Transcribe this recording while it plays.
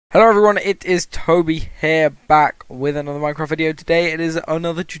Hello everyone, it is Toby here, back with another Minecraft video. Today it is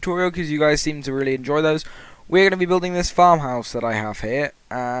another tutorial because you guys seem to really enjoy those. We're going to be building this farmhouse that I have here,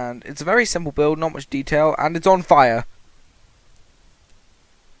 and it's a very simple build, not much detail, and it's on fire.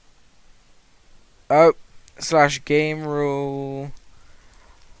 Oh, / game rule.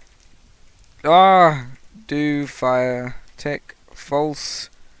 Do fire tick false.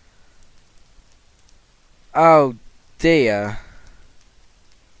 Oh dear.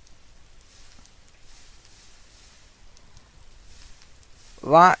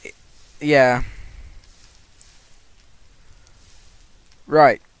 Yeah.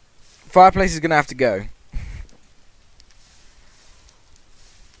 Right. Fireplace is going to have to go.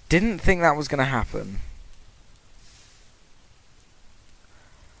 Didn't think that was going to happen.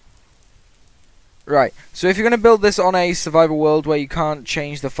 Right. So if you're going to build this on a survival world where you can't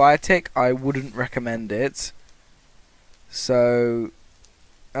change the fire tick, I wouldn't recommend it. So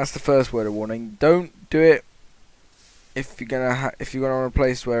that's the first word of warning. Don't do it if you're gonna on a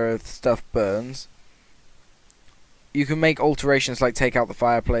place where stuff burns. You can make alterations like take out the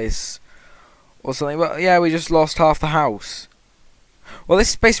fireplace or something. But yeah, we just lost half the house. Well, this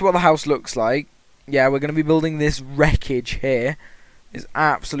is basically what the house looks like. Yeah, we're gonna be building this wreckage here. It's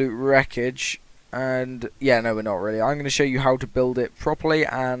absolute wreckage. And yeah, no, we're not really. I'm gonna show you how to build it properly.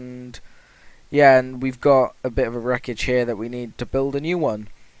 And yeah, and we've got a bit of a wreckage here that we need to build a new one.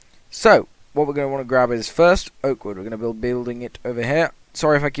 So what we're going to want to grab is first oak wood. We're going to building it over here.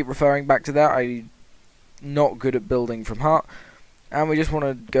 Sorry if I keep referring back to that. I'm not good at building from heart. And we just want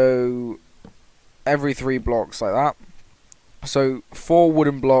to go every 3 blocks like that. So 4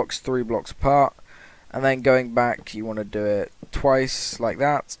 wooden blocks, 3 blocks apart. And then going back, you want to do it twice like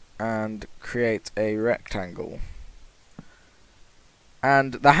that. And create a rectangle.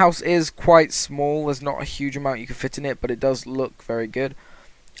 And the house is quite small. There's not a huge amount you can fit in it, but it does look very good.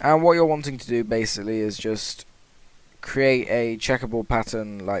 And what you're wanting to do basically is just create a checkable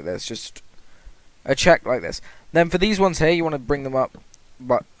pattern like this, just a check like this. Then for these ones here, you want to bring them up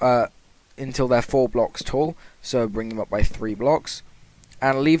until they're 4 blocks tall, so bring them up by 3 blocks.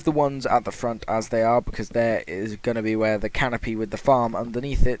 And leave the ones at the front as they are, because there is going to be where the canopy with the farm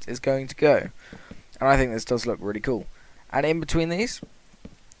underneath it is going to go. And I think this does look really cool. And in between these,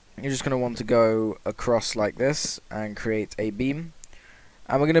 you're just going to want to go across like this and create a beam.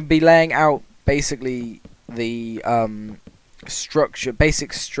 And we're going to be laying out basically the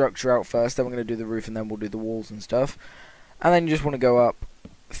basic structure out first. Then we're going to do the roof, and then we'll do the walls and stuff. And then you just want to go up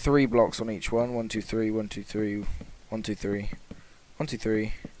 3 blocks on each one. 1, 2, 3, 1, 2, 3, 1, 2, 3, 1, 2,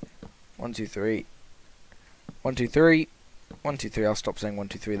 3, 1, 2, 3, 1, 2, 3, 1, 2, 3. I'll stop saying 1,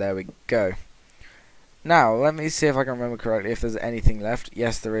 2, 3. There we go. Now, let me see if I can remember correctly if there's anything left.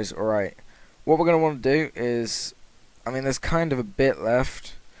 Yes, there is. Alright. What we're going to want to do is, there's kind of a bit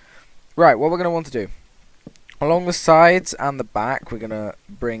left. Right, what we're going to want to do. Along the sides and the back, we're going to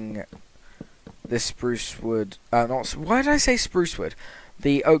bring this spruce wood. Why did I say spruce wood?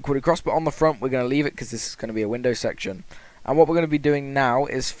 The oak wood across, but on the front, we're going to leave it because this is going to be a window section. And what we're going to be doing now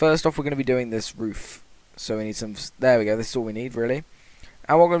is, first off, we're going to be doing this roof. So we need some. There we go, this is all we need, really.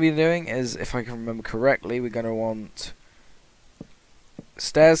 And what we're going to be doing is, if I can remember correctly, we're going to want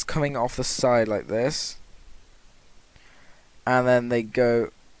stairs coming off the side like this. And then they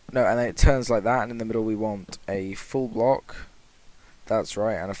go, no, and then it turns like that, and in the middle we want a full block. That's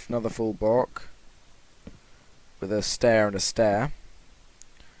right, and another full block with a stair and a stair.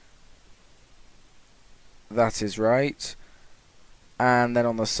 That is right. And then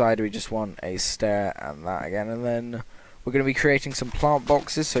on the side we just want a stair and that again. And then we're going to be creating some plant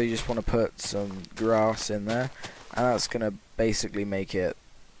boxes, so you just want to put some grass in there. And that's going to basically make it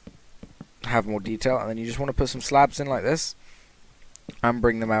have more detail. And then you just want to put some slabs in like this. And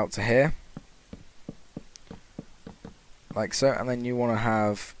bring them out to here. Like so. And then you want to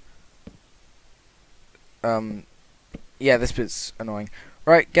have... yeah, this bit's annoying.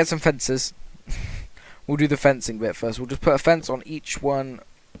 Right, get some fences. We'll do the fencing bit first. We'll just put a fence on each one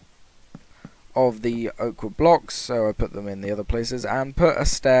of the oak wood blocks. So I put them in the other places. And put a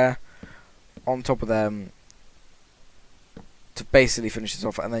stair on top of them to basically finish this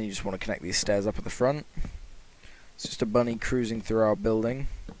off. And then you just want to connect these stairs up at the front. It's just a bunny cruising through our building.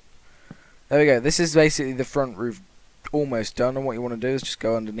 There we go. This is basically the front roof almost done. And what you want to do is just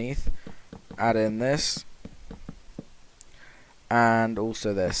go underneath, add in this, and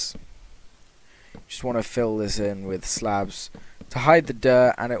also this. Just want to fill this in with slabs to hide the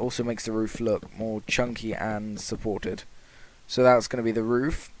dirt, and it also makes the roof look more chunky and supported. So that's going to be the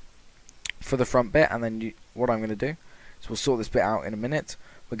roof for the front bit. And then what I'm going to do is we'll sort this bit out in a minute.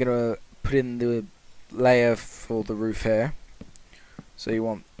 We're going to put in the layer for the roof here. So you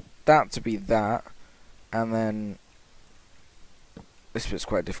want that to be that, and then this bit's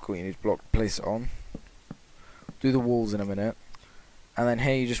quite difficult, you need to block to place it on. Do the walls in a minute. And then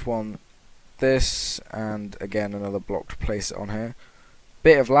here you just want this, and again another block to place it on here.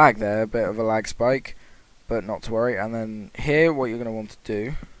 Bit of lag there, bit of a lag spike, but not to worry. And then here what you're going to want to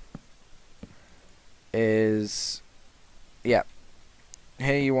do is, yeah,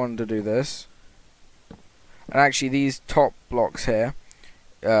 here you want to do this. And actually these top blocks here,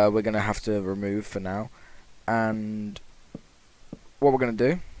 we're going to have to remove for now. And what we're going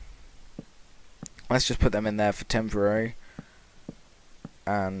to do, let's just put them in there for temporary,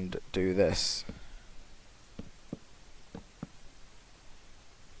 and do this.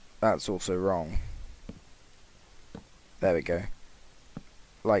 That's also wrong. There we go.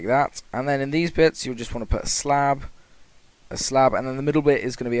 Like that. And then in these bits, you'll just want to put a slab, and then the middle bit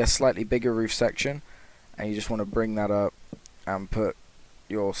is going to be a slightly bigger roof section. And you just want to bring that up and put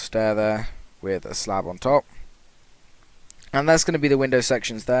your stair there with a slab on top. And that's going to be the window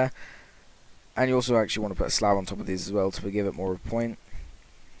sections there. And you also actually want to put a slab on top of these as well to give it more of a point.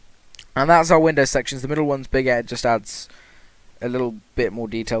 And that's our window sections. The middle one's bigger, it just adds a little bit more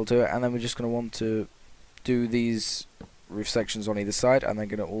detail to it. And then we're just going to want to do these roof sections on either side, and they're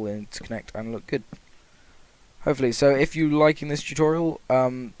going to all interconnect and look good. Hopefully. So if you're liking this tutorial,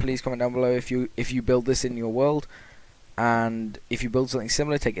 please comment down below if you build this in your world. And if you build something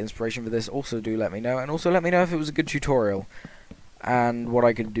similar, take inspiration for this, also do let me know. And also let me know if it was a good tutorial and what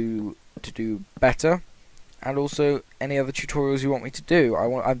I could do to do better. And also any other tutorials you want me to do.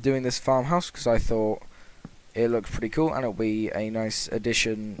 I'm doing this farmhouse because I thought it looks pretty cool, and it'll be a nice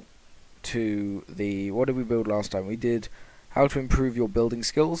addition to the, what did we build last time? We did how to improve your building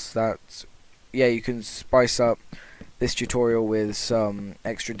skills. That, yeah, you can spice up this tutorial with some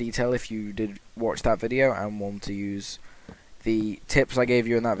extra detail if you did watch that video and want to use the tips I gave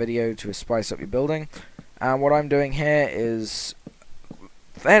you in that video to spice up your building. And what I'm doing here is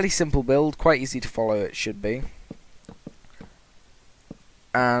fairly simple build, quite easy to follow, it should be.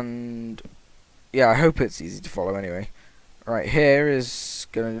 And yeah, I hope it's easy to follow anyway. Right, here is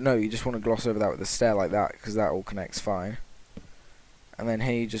gonna, no, you just want to gloss over that with a stair like that, because that all connects fine. And then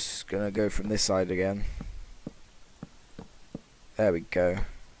here you're just gonna go from this side again. There we go.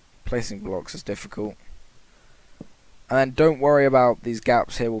 Placing blocks is difficult. And then don't worry about these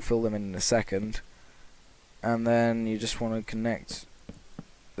gaps here, we'll fill them in a second. And then you just want to connect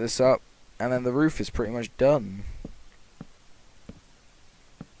this up, and then the roof is pretty much done.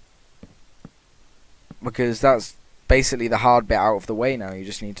 Because that's basically the hard bit out of the way now, you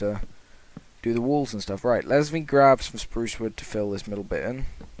just need to do the walls and stuff. Right, let me grab some spruce wood to fill this middle bit in.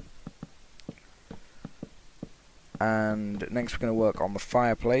 And next we're going to work on the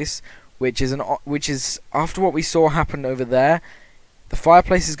fireplace, which is after what we saw happen over there, the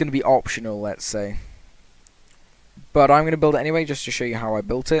fireplace is going to be optional, let's say. But I'm going to build it anyway, just to show you how I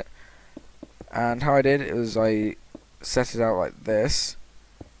built it. And how I did it was I set it out like this.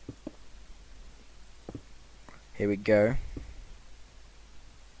 Here we go.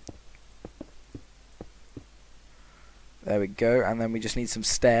 There we go, and then we just need some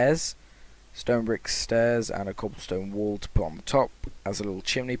stairs. Stone brick stairs and a cobblestone wall to put on the top as a little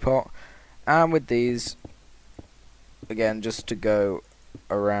chimney pot. And with these, again, just to go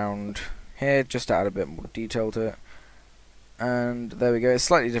around here, just to add a bit more detail to it. And there we go, it's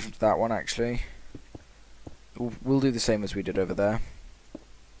slightly different to that one actually. We'll do the same as we did over there.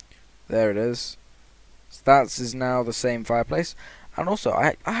 There it is. So that is now the same fireplace. And also,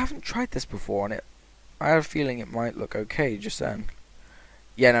 I haven't tried this before, and I have a feeling it might look okay just then.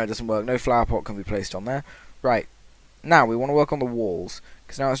 Yeah, no, it doesn't work. No flower pot can be placed on there. Right, now we want to work on the walls,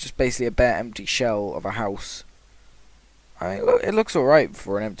 because now it's just basically a bare empty shell of a house. It looks alright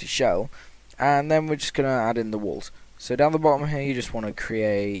for an empty shell. And then we're just going to add in the walls. So down the bottom here, you just want to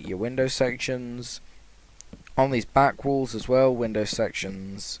create your window sections. On these back walls as well, window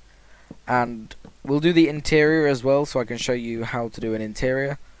sections. And we'll do the interior as well, so I can show you how to do an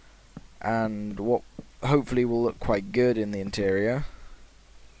interior. And what hopefully will look quite good in the interior.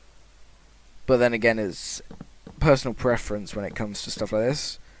 But then again, it's personal preference when it comes to stuff like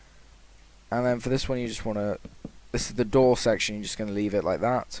this. And then for this one, you just want to, this is the door section, you're just going to leave it like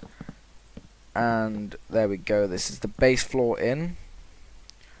that. And there we go, this is the base floor in.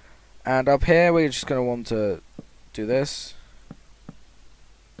 And up here, we're just going to want to do this.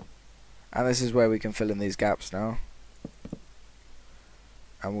 And this is where we can fill in these gaps now.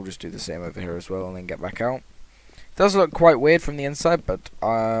 And we'll just do the same over here as well, and then get back out. It does look quite weird from the inside, but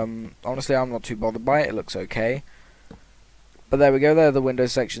honestly I'm not too bothered by it. It looks okay. But there we go, there are the window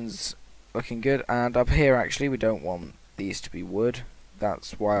sections looking good. And up here actually we don't want these to be wood.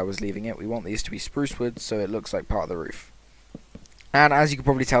 That's why I was leaving it. We want these to be spruce wood so it looks like part of the roof. And as you can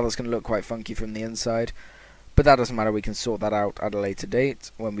probably tell, that's going to look quite funky from the inside. But that doesn't matter, we can sort that out at a later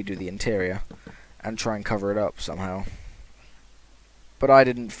date when we do the interior and try and cover it up somehow. But I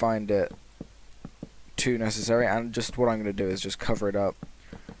didn't find it too necessary, and just what I'm going to do is just cover it up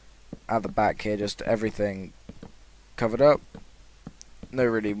at the back here, just everything covered up. No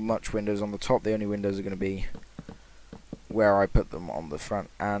really much windows on the top, the only windows are going to be where I put them on the front.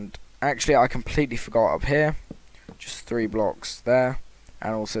 And actually I completely forgot up here, just 3 blocks there,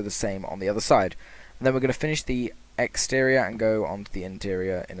 and also the same on the other side. And then we're going to finish the exterior and go on to the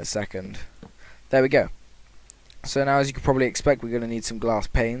interior in a second. There we go. So now, as you can probably expect, we're going to need some glass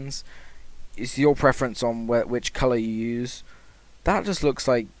panes. It's your preference on which colour you use. That just looks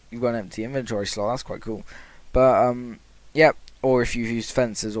like you've got an empty inventory slot. That's quite cool. But yeah, or if you've used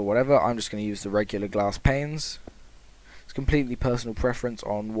fences or whatever, I'm just going to use the regular glass panes. It's completely personal preference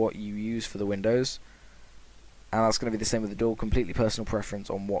on what you use for the windows. And that's going to be the same with the door, completely personal preference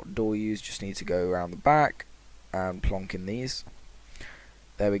on what door you use. Just need to go around the back and plonk in these.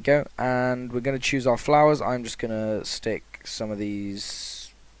 There we go. And we're going to choose our flowers. I'm just going to stick some of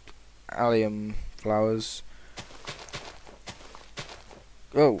these allium flowers.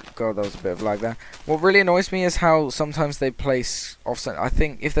 Oh god, that was a bit of lag there. What really annoys me is how sometimes they place off-center. I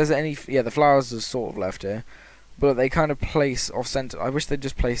think if there's any, yeah, the flowers are sort of left here, but they kind of place off-center. I wish they'd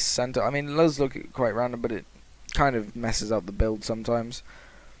just place center. I mean, it does look quite random, but it kind of messes up the build sometimes.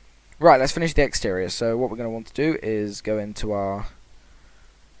 Right, let's finish the exterior. So what we're going to want to do is go into our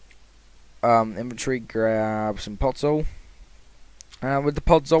inventory, grab some podzol. And with the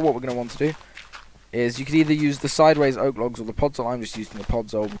podzol, what we're going to want to do is you could either use the sideways oak logs or the podzol. I'm just using the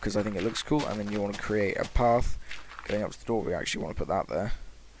podzol because I think it looks cool. And then you want to create a path going up to the door. We actually want to put that there.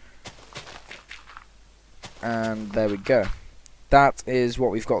 And there we go. That is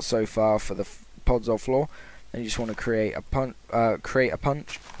what we've got so far for the podzol floor. And you just want to create a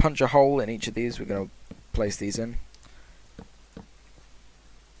punch a hole in each of these. We're going to place these in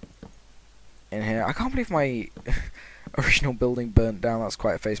here. I can't believe my original building burnt down. That's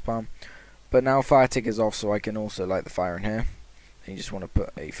quite a facepalm. But now fire tick is off, so I can also light the fire in here. And you just want to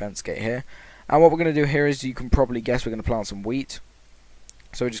put a fence gate here. And what we're going to do here is, you can probably guess, we're going to plant some wheat.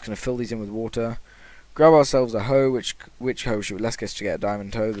 So we're just going to fill these in with water. Grab ourselves a hoe. Which hoe should we? Let's guess to get a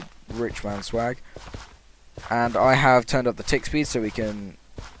diamond hoe, the rich man swag. And I have turned up the tick speed so we can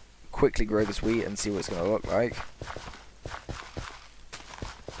quickly grow this wheat and see what it's going to look like.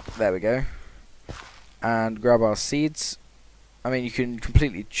 There we go. And grab our seeds. I mean, you can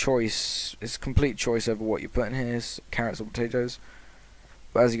completely choice. It's complete choice over what you put in here, carrots or potatoes.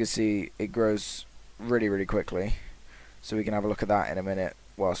 But as you can see, it grows really, really quickly. So we can have a look at that in a minute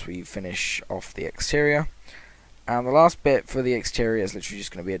whilst we finish off the exterior. And the last bit for the exterior is literally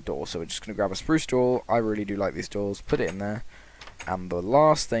just going to be a door. So we're just going to grab a spruce door. I really do like these doors. Put it in there. And the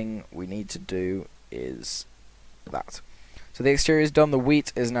last thing we need to do is that. So the exterior is done. The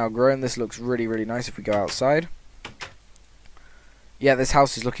wheat is now grown. This looks really, really nice if we go outside. Yeah, this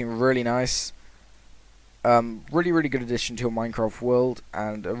house is looking really nice. Really, really good addition to your Minecraft world.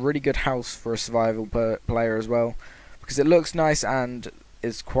 And a really good house for a survival player as well. Because it looks nice and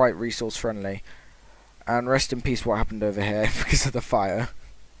is quite resource friendly. And rest in peace what happened over here because of the fire.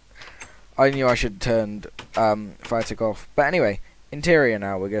 I knew I should have turned fire tick off. But anyway, interior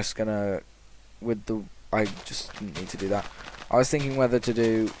now. We're just gonna, I just didn't need to do that. I was thinking whether to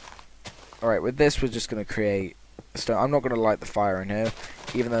do, alright, with this we're just gonna create a stone. I'm not gonna light the fire in here,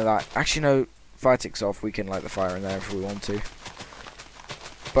 even though that, actually no, fire tick's off, we can light the fire in there if we want to.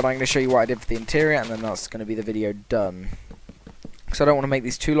 But I'm gonna show you what I did for the interior, and then that's gonna be the video done. Because I don't want to make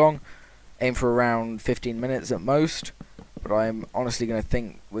these too long. Aim for around 15 minutes at most, but I'm honestly going to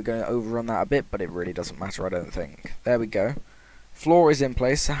think we're going to overrun that a bit, but it really doesn't matter, I don't think. There we go. Floor is in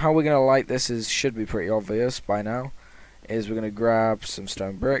place. How we're going to light this should be pretty obvious by now. Is we're going to grab some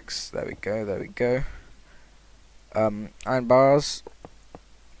stone bricks. There we go, there we go. Iron bars.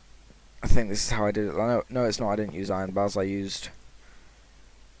 I think this is how I did it. No, it's not. I didn't use iron bars. I used,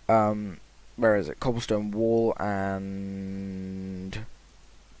 where is it? Cobblestone wall and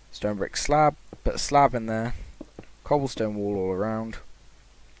stone brick slab. Put a slab in there. Cobblestone wall all around.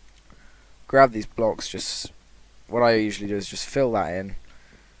 Grab these blocks. Just what I usually do is just fill that in.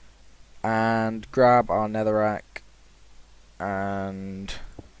 And grab our netherrack. And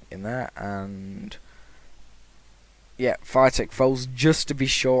in there. And yeah, fire tick falls just to be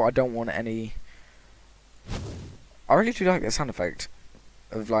sure. I don't want any. I really do like the sound effect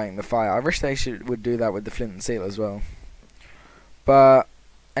of lighting the fire. I wish they would do that with the flint and steel as well. But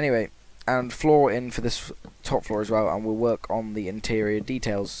anyway, and floor in for this top floor as well, and we'll work on the interior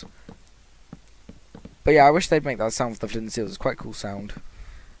details. But yeah, I wish they'd make that sound with the flint and steel. It's quite a cool sound.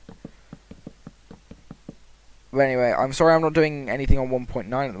 But anyway, I'm sorry I'm not doing anything on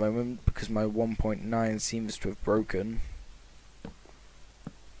 1.9 at the moment, because my 1.9 seems to have broken.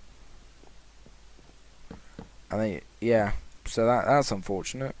 And then, yeah, so that's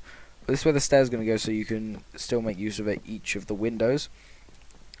unfortunate. But this is where the stairs are going to go, so you can still make use of each of the windows.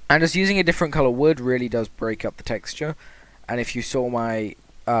 And just using a different colour wood really does break up the texture. And if you saw my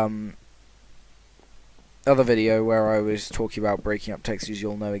other video where I was talking about breaking up textures,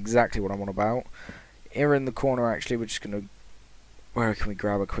 you'll know exactly what I'm on about. Here in the corner, actually, we're just going to... Where can we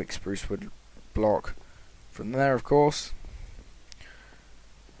grab a quick spruce wood block? From there, of course.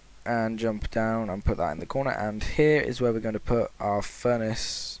 And jump down and put that in the corner. And here is where we're going to put our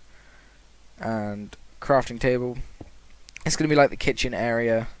furnace and crafting table. It's going to be like the kitchen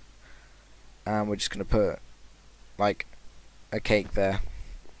area. And we're just going to put, like, a cake there.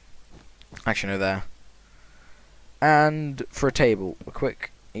 Actually, no, there. And for a table, a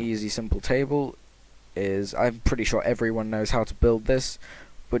quick, easy, simple table is, I'm pretty sure everyone knows how to build this,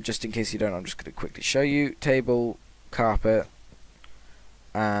 but just in case you don't, I'm just going to quickly show you. Table, carpet,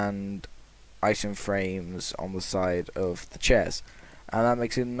 and item frames on the side of the chairs, and that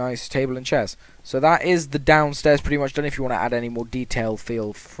makes a nice table and chairs. So that is the downstairs pretty much done. If you want to add any more detail,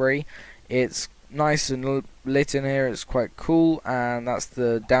 feel free. It's nice and lit in here, it's quite cool, and that's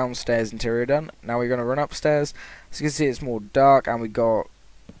the downstairs interior done. Now we're going to run upstairs. As you can see, it's more dark, and we got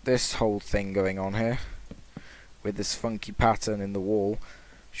this whole thing going on here with this funky pattern in the wall,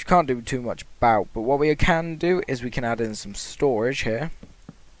 which you can't do too much about. But what we can do is we can add in some storage here,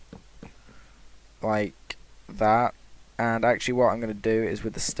 like that. And actually what I'm going to do is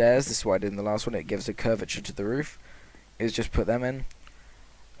with the stairs, this is what I did in the last one, it gives a curvature to the roof, is just put them in.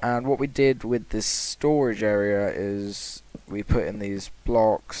 And what we did with this storage area is we put in these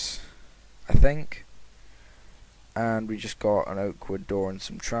blocks, I think, and we just got an oak wood door and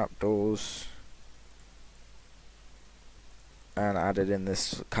some trapdoors, and added in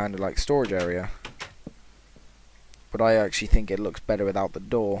this kind of like storage area. But I actually think it looks better without the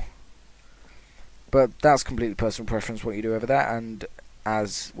door. But that's completely personal preference what you do over there, and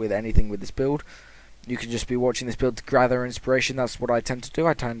as with anything with this build, you can just be watching this build to gather inspiration. That's what I tend to do.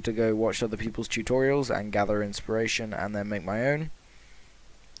 I tend to go watch other people's tutorials and gather inspiration and then make my own.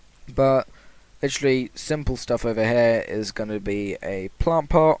 But literally simple stuff over here is going to be a plant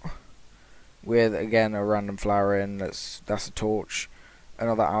pot with, again, a random flower in. That's a torch.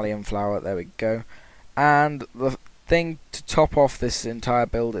 Another allium flower. There we go. And the thing to top off this entire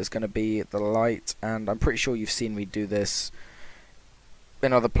build is going to be the light. And I'm pretty sure you've seen me do this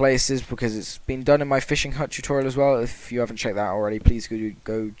in other places because it's been done in my fishing hut tutorial as well. If you haven't checked that out already, please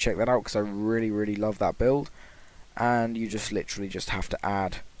go check that out because I really love that build. And you just literally just have to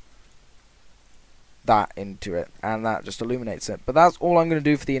add that into it, and that just illuminates it. But that's all I'm going to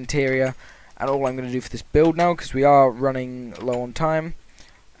do for the interior and all I'm going to do for this build now, because we are running low on time.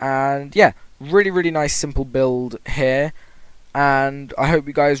 And yeah, really nice simple build here, and I hope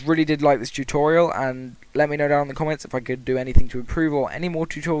you guys really did like this tutorial, and let me know down in the comments if I could do anything to improve or any more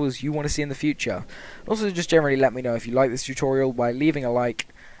tutorials you want to see in the future. Also, just generally let me know if you like this tutorial by leaving a like,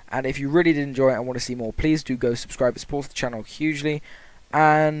 and if you really did enjoy it and want to see more, please do go subscribe. It supports the channel hugely.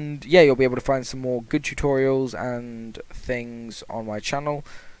 And yeah, you'll be able to find some more good tutorials and things on my channel.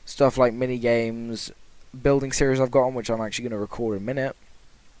 Stuff like mini games, building series I've got on, which I'm actually going to record in a minute.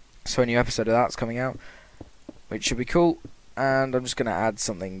 So a new episode of that's coming out, which should be cool. And I'm just going to add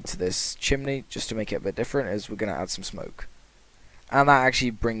something to this chimney just to make it a bit different, is we're going to add some smoke. And that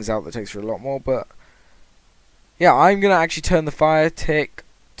actually brings out the texture a lot more. But yeah, I'm going to actually turn the fire tick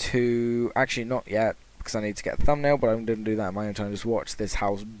to, actually not yet, because I need to get a thumbnail, but I'm going to do that in my own time. Just watch this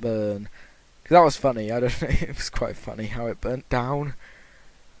house burn, because that was funny. I don't know, it was quite funny how it burnt down.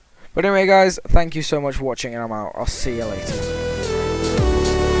 But anyway guys, thank you so much for watching, and I'm out. I'll see you later.